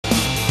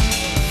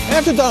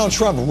After Donald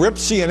Trump ripped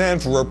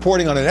CNN for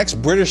reporting on an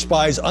ex-British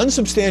spy's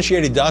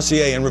unsubstantiated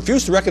dossier and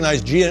refused to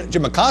recognize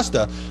Jim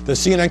Acosta, the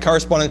CNN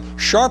correspondent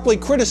sharply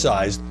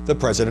criticized the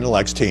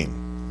president-elect's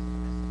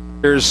team.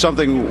 There's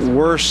something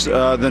worse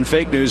than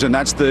fake news, and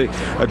that's the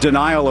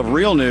denial of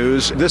real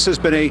news. This has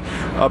been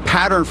a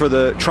pattern for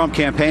the Trump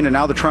campaign and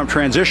now the Trump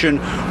transition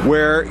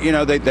where,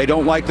 they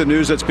don't like the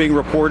news that's being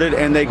reported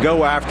and they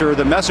go after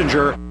the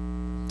messenger.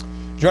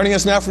 Joining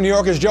us now from New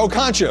York is Joe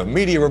Concha,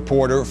 media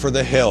reporter for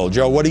The Hill.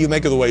 Joe, what do you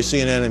make of the way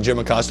CNN and Jim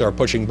Acosta are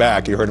pushing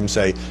back? You heard him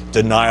say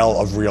denial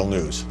of real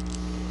news.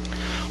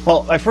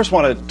 Well, I first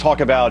want to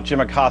talk about Jim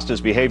Acosta's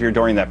behavior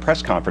during that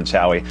press conference,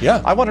 Howie.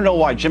 Yeah. I want to know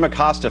why Jim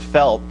Acosta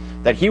felt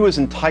that he was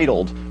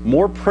entitled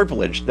more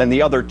privilege than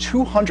the other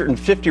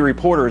 250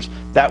 reporters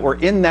that were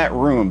in that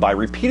room by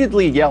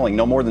repeatedly yelling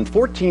no more than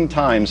 14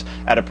 times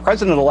at a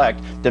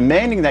president-elect,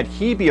 demanding that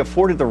he be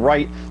afforded the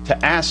right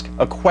to ask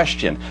a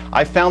question.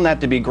 I found that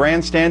to be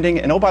grandstanding.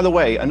 And oh, by the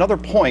way, another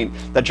point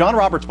that John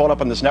Roberts brought up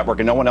on this network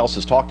and no one else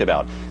has talked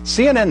about.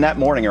 CNN that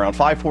morning around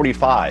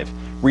 5:45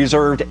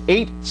 reserved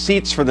 8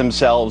 seats for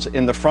themselves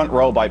in the front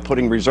row by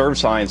putting reserve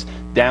signs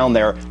down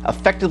there,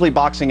 effectively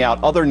boxing out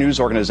other news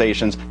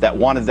organizations that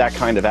wanted that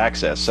kind of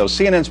access. So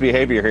CNN's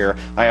behavior here,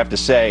 I have to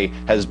say,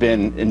 has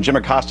been, in Jim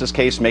Acosta's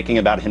case, making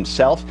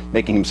himself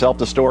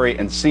the story,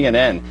 and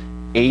CNN,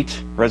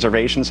 8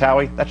 reservations,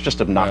 Howie? That's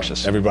just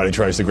obnoxious. Yeah, everybody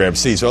tries to grab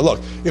seats. So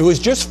look, it was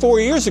just 4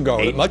 years ago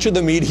that much of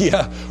the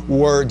media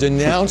were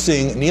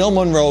denouncing Neil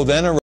Monroe, then